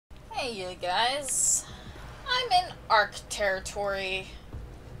Hey you guys, I'm in Ark territory,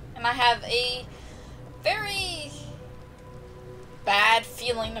 and I have a very bad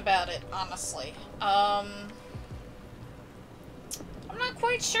feeling about it, honestly. I'm not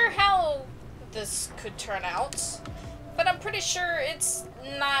quite sure how this could turn out, but I'm pretty sure it's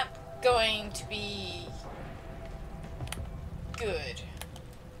not going to be good,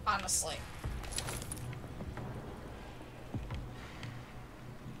 honestly.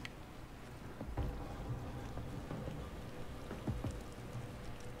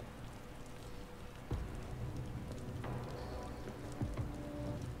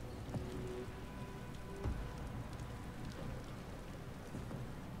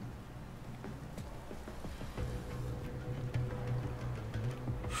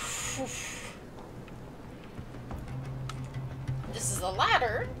 This is a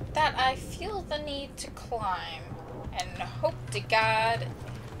ladder that I feel the need to climb, and hope to God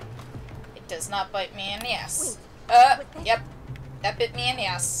it does not bite me in the ass. Yep, that bit me in the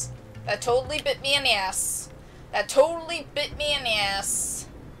ass. That totally bit me in the ass. That totally bit me in the ass.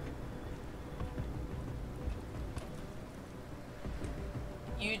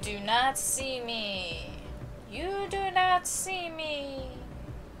 You do not see me. You do not see me.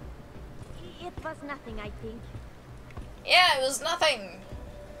 It was nothing, I think. Yeah, it was nothing.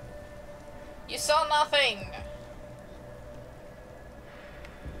 You saw nothing.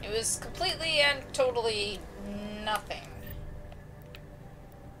 It was completely and totally nothing.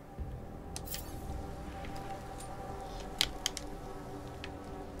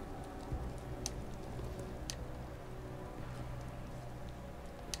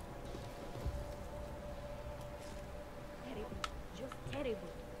 Terrible. Just terrible.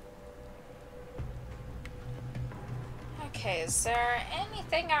 Okay, is there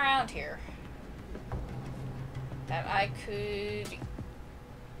anything around here that I could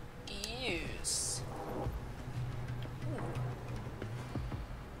use? Ooh.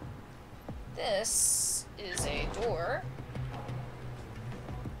 This is a door.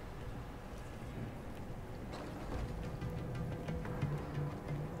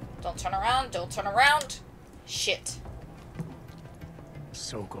 Don't turn around, don't turn around. Shit.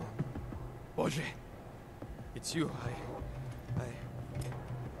 Sokol. Boże, it's you.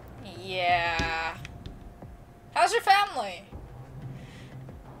 Yeah. How's your family?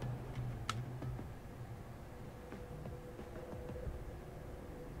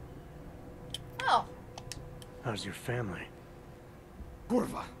 Oh. How's your family?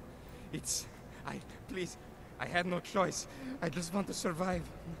 Kurva. Please, I had no choice. I just want to survive.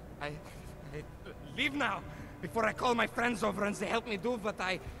 I leave now, before I call my friends over and they help me do what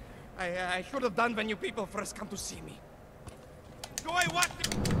I should have done when you people first come to see me. Do I want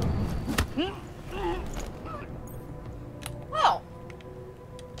to... Well.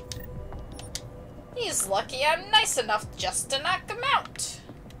 He's lucky I'm nice enough just to knock him out.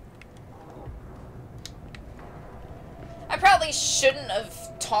 I probably shouldn't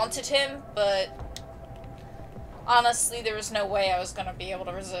have taunted him, but honestly, there was no way I was gonna be able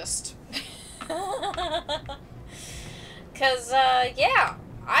to resist. Cause, yeah,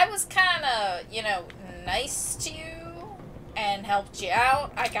 I was kinda, you know, nice to you and helped you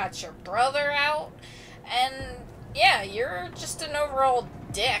out. I got your brother out, and yeah, you're just an overall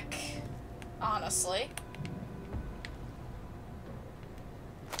dick, honestly.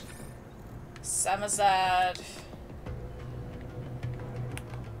 Samazad.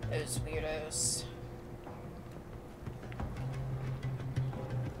 Those weirdos.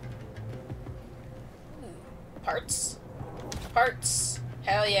 Ooh, parts? Parts.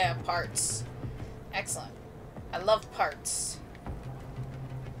 Hell yeah, parts. Excellent. I love parts.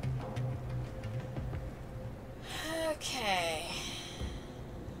 Okay.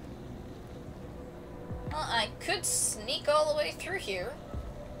 Well, I could sneak all the way through here.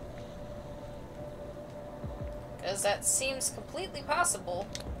 Because that seems completely possible.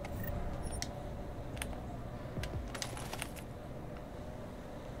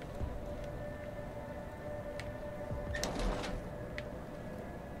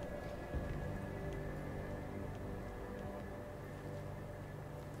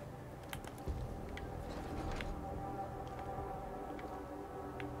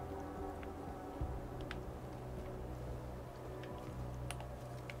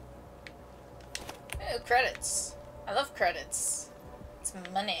 Ooh, credits. I love credits. It's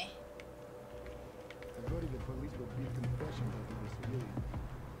money. The majority of the police will beat confession that they were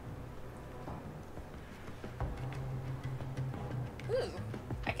civilians. Ooh,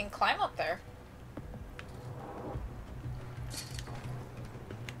 I can climb up there. It's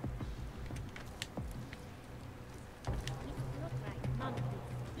not right. None of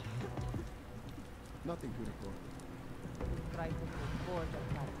this. Nothing to report. Try to forge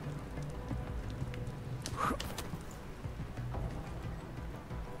a path.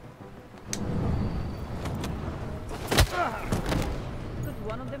 Could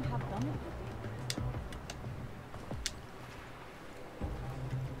one of them have done it?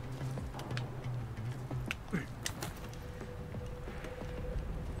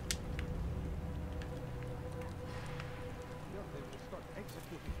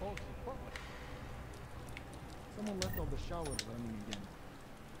 Someone left all the showers running again.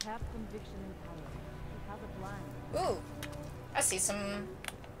 Have conviction and power. He has a plan. Ooh, I see some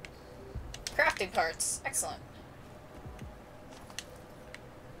crafting parts. Excellent.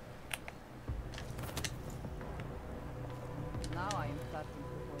 Now I am starting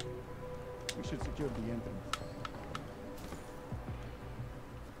to worry. We should secure the entrance.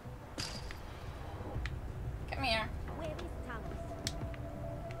 Come here. Where is Thomas?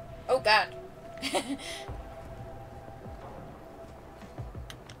 Oh god.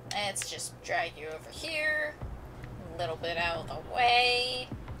 Let's just drag you over here. A little bit out of the way.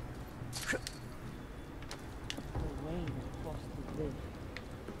 The way that cost to live.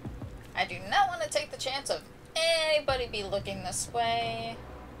 I do not want to take the chance of anybody be looking this way.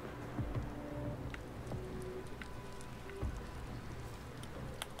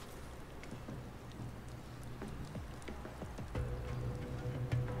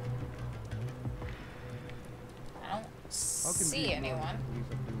 I don't see anyone.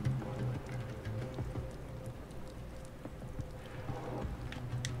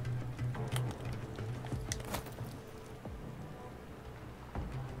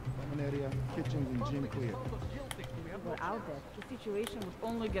 Common area, kitchens and gym clear. But out there, the situation would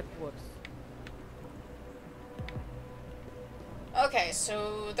only get worse. Okay,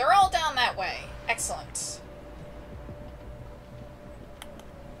 so they're all down that way. Excellent.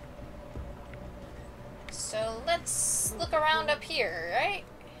 So let's look around up here, right?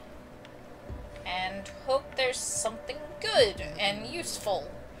 And hope there's something good and useful.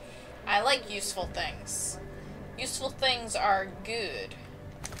 I like useful things. Useful things are good.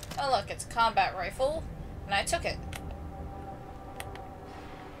 Oh look, it's a combat rifle, and I took it.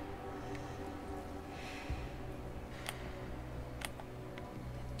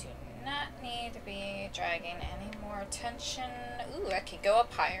 Do not need to be dragging any more attention. Ooh, I could go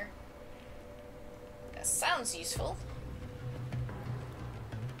up higher. That sounds useful.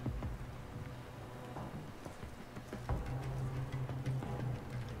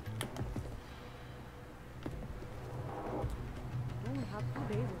 We only have 2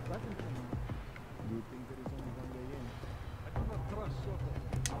 days of weapon training. You think there is only one way in? I do not trust Soto.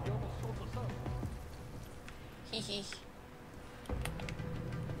 He almost sold us out. Hee hee.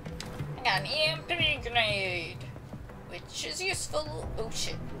 I got an EMP grenade, which is useful. Oh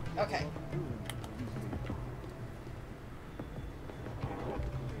shit. Okay.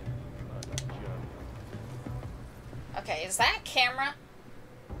 Okay, is that a camera?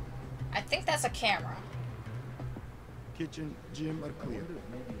 I think that's a camera. Kitchen, gym are clear.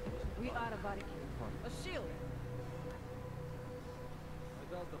 We are a barricade. A shield.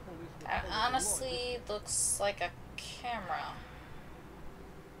 I doubt the police would That follow the law. honestly looks like a camera.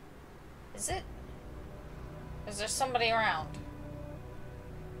 Is it? Is there somebody around?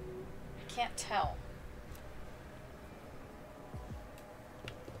 I can't tell.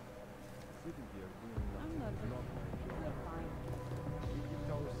 Sitting here doing I'm nothing is not. not my job. We're fine. We keep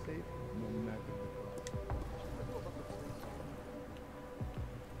towers safe, no matter the cost.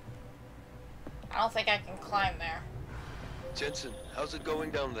 I don't think I can climb there. Jensen, how's it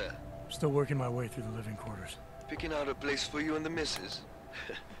going down there? Still working my way through the living quarters. Picking out a place for you and the missus?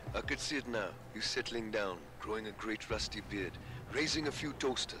 I could see it now. You settling down, growing a great rusty beard, raising a few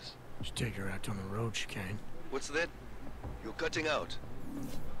toasters. Should take her out on the road, Chicane. What's that? You're cutting out.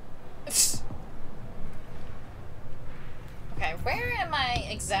 Okay, where am I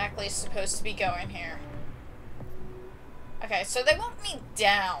exactly supposed to be going here? Okay, so they want me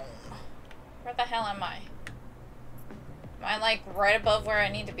down. Where the hell am I? Am I like right above where I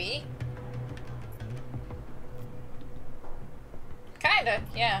need to be? Kinda,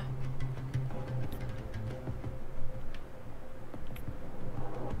 yeah.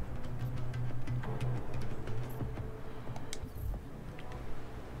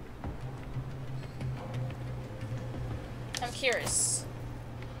 I'm curious.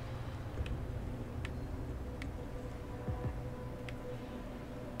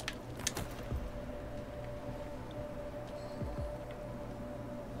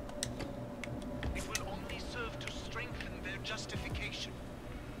 It will only serve to strengthen their justification.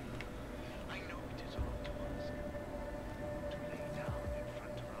 I know it is all to ask to lay down in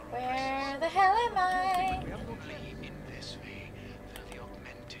front of our Where the hell am I? Only in this way will the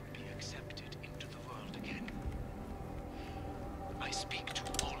augmented be accepted into the world again. I speak to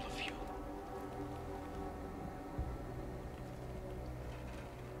all of you.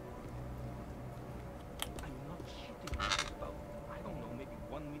 I'm not shitting. It's about, I don't know, maybe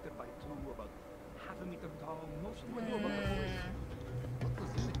 1 meter by 2, about half a meter tall. Most of you about the police. What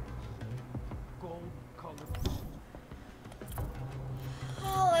was in it? Gold colored.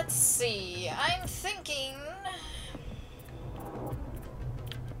 Well, let's see. I'm thinking...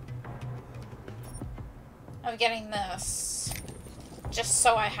 of getting this. Just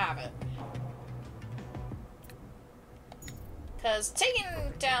so I have it. Because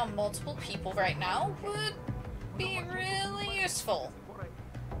taking down multiple people right now would be really useful.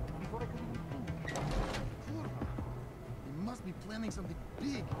 Before I could even think. Kurva. He must be planning something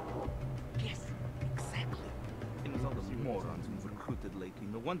big. Yes, exactly. And all those morons we've recruited lately.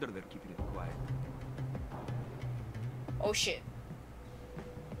 No wonder they're keeping it quiet. Oh shit.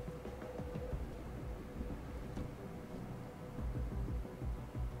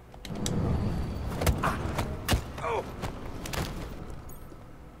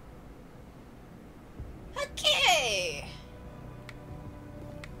 Okay.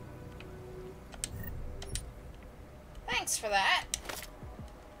 Thanks for that.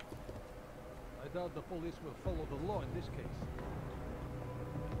 I doubt the police will follow the law in this case.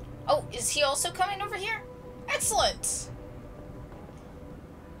 Oh, is he also coming over here? Excellent.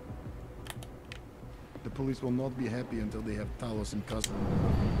 The police will not be happy until they have Talos in custody.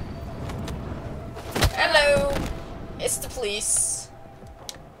 Hello. It's the police.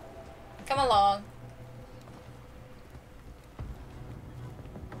 Come along.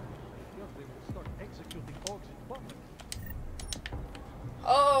 Yeah, they will start executing orcs in public.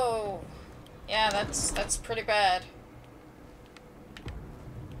 Oh. Yeah, that's pretty bad.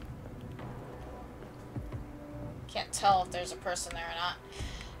 Can't tell if there's a person there or not.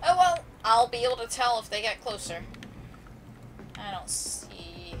 Oh well, I'll be able to tell if they get closer. I don't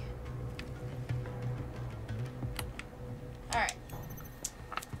see... Alright.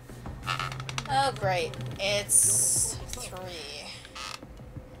 Oh great, it's 3.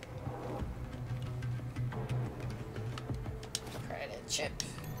 Credit chip.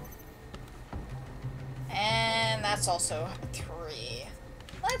 And that's also 3.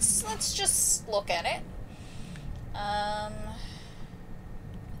 Let's just look at it.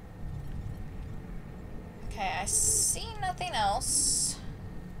 Okay, I see nothing else.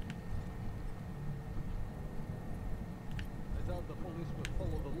 I doubt the police will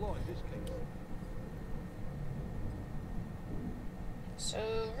follow the law in this case. So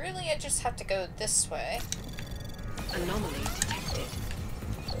really I just have to go this way. Anomaly detected.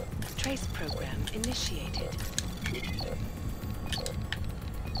 Trace program initiated.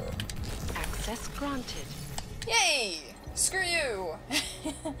 Access granted. Yay! Screw you!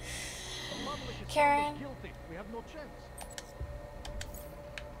 Karen, Guilty. We have no chance.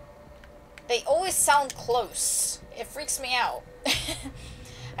 they always sound close. It freaks me out.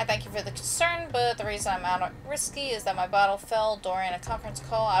 I thank you for the concern, but the reason I'm out risky is that my bottle fell during a conference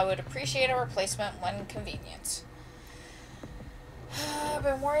call. I would appreciate a replacement when convenient. I've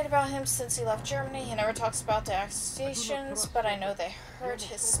been worried about him since he left Germany. He never talks about the accusations, but I know they hurt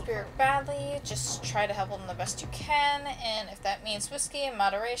his spirit badly. Just try to help him the best you can, and if that means whiskey in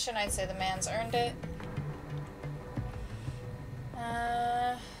moderation, I'd say the man's earned it.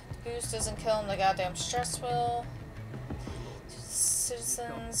 Goose doesn't kill him, the goddamn stress will.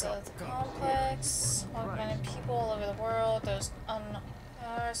 Citizens of the complex, augmented people all over the world, those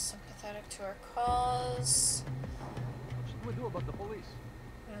are sympathetic to our cause. What should we do about the police?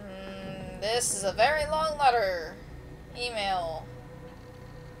 This is a very long letter. Email.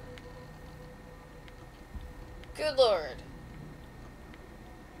 Good lord.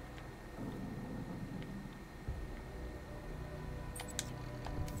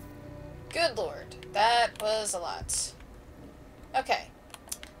 Good lord. That was a lot. Okay.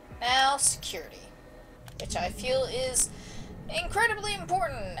 Now security. Which I feel is incredibly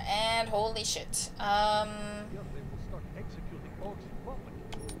important, and holy shit. Yeah, they will start executing orcs in public.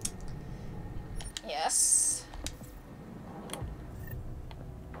 Yes.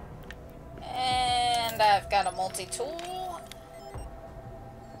 And I've got a multi-tool.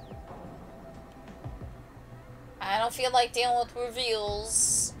 I don't feel like dealing with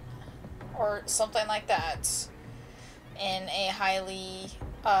reveals or something like that in a highly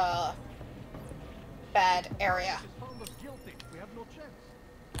bad area. Found us guilty. We have no chance.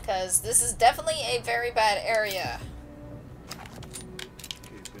 Because this is definitely a very bad area.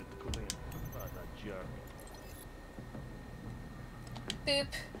 Boop.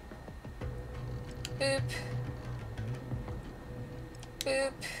 Boop.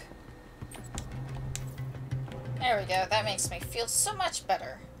 Boop. There we go. That makes me feel so much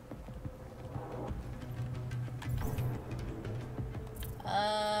better.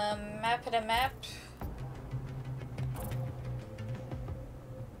 Map it a map.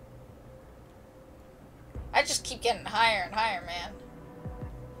 I just keep getting higher and higher, man.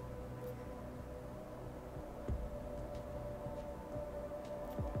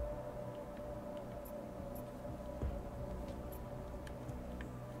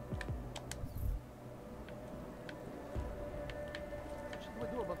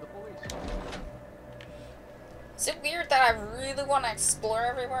 Is it weird that I really want to explore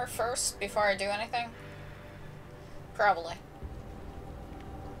everywhere first before I do anything? Probably.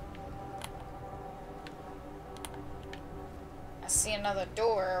 I see another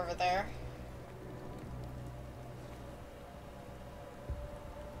door over there.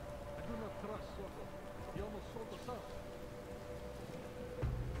 I do not trust Soto. He almost sold us out.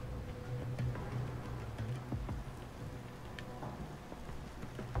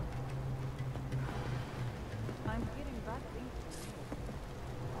 I'm getting bad things from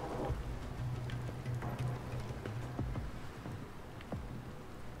you.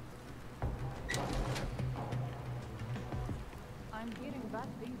 I'm getting bad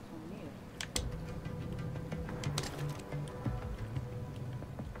things from you.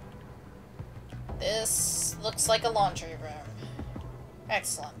 This looks like a laundry room.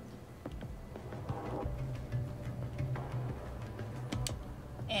 Excellent.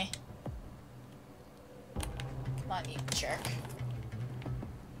 Eh. Come on, you jerk.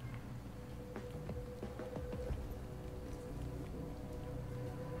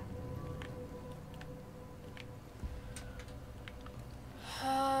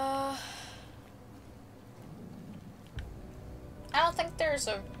 I don't think there's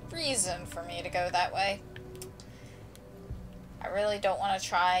a reason for me to go that way. I really don't want to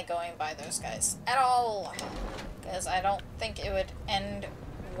try going by those guys at all, because I don't think it would end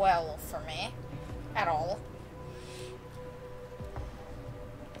well for me at all.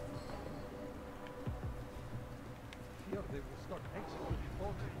 Here they will start executing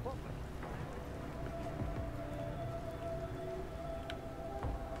folks in public.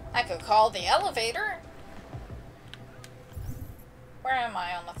 I could call the elevator. Where am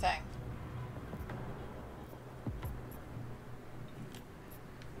I on the thing?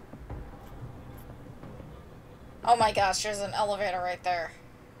 Oh my gosh, there's an elevator right there.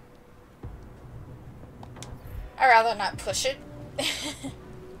 I'd rather not push it.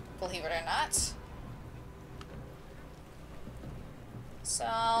 Believe it or not. So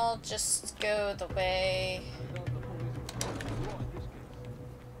I'll just go the way...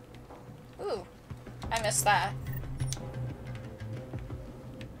 Ooh, I missed that.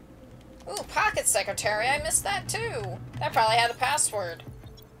 Ooh, Pocket Secretary, I missed that too. That probably had a password.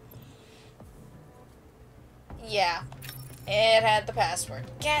 Yeah, it had the password.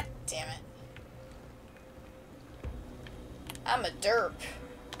 God damn it. I'm a derp.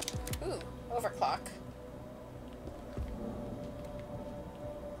 Ooh, overclock.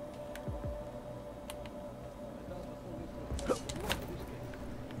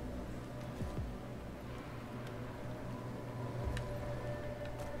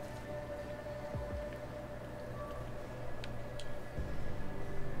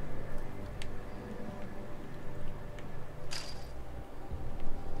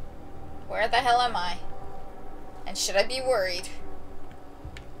 Where the hell am I? And should I be worried?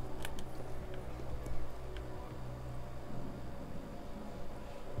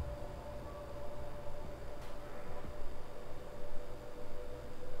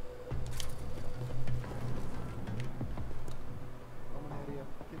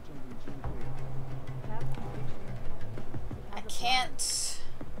 I can't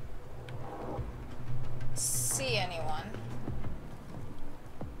see anyone.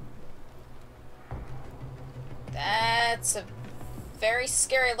 That's a very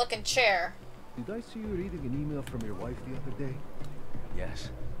scary looking chair. Did I see you reading an email from your wife the other day? Yes.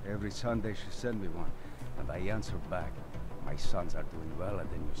 Every Sunday she sent me one, and I answered back. My sons are doing well at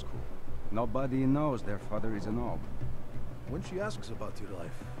the new school. Nobody knows their father is a knob. When she asks about your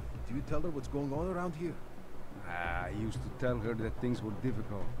life, do you tell her what's going on around here? I used to tell her that things were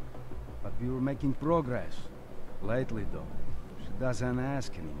difficult, but we were making progress. Lately, though, she doesn't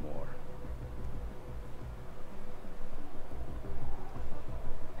ask anymore.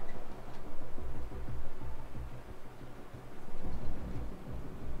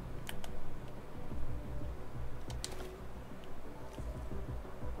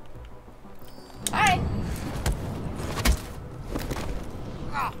 Hi.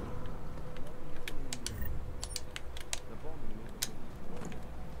 Oh.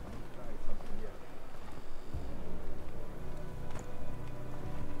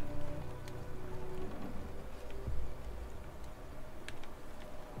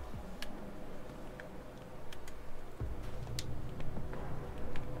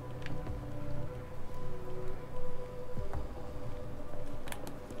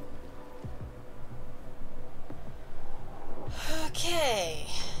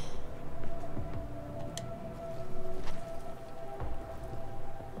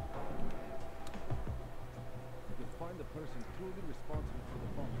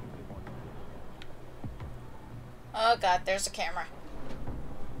 god, there's a camera.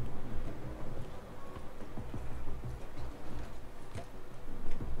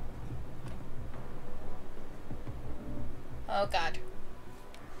 Oh god.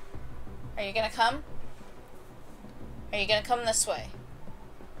 Are you gonna come? Are you gonna come this way?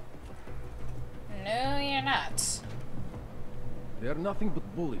 No, you're not. They're nothing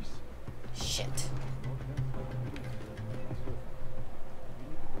but bullies. Shit.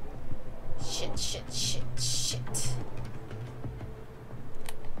 Shit, shit, shit, shit.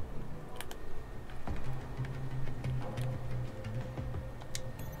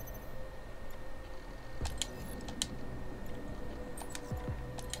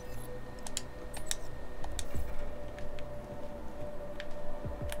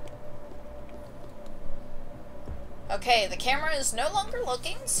 Okay, the camera is no longer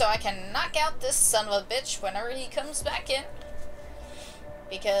looking, so I can knock out this son of a bitch whenever he comes back in.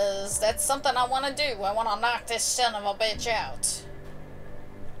 Because that's something I want to do. I want to knock this son of a bitch out.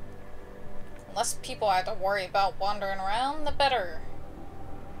 Less people I have to worry about wandering around, the better.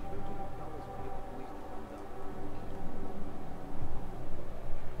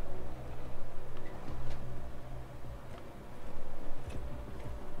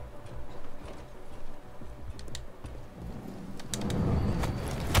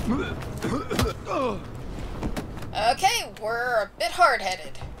 Okay, we're a bit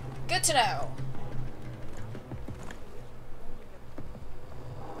hard-headed. Good to know.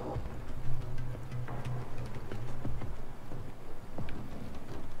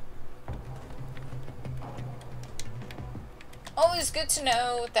 Always good to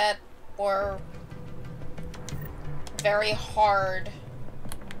know that we're very hard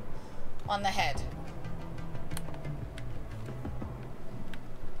on the head.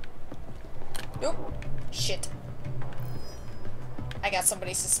 Nope. Shit. I got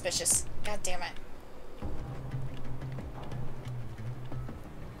somebody suspicious. God damn it.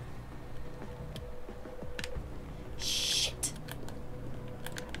 Shit.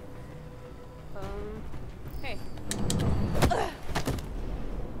 Hey.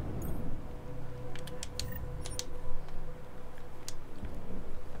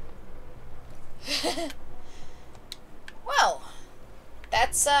 Well,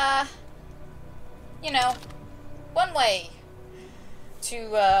 that's, you know, one way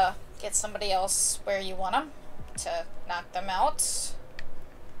to, get somebody else where you want them, to knock them out.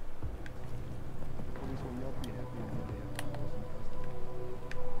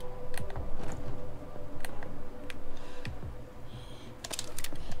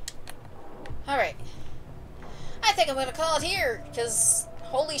 Alright. I think I'm gonna call it here, because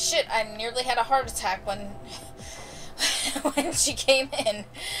holy shit, I nearly had a heart attack when when she came in.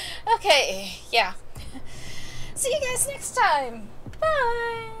 Okay, yeah. See you guys next time.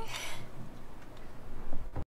 Bye!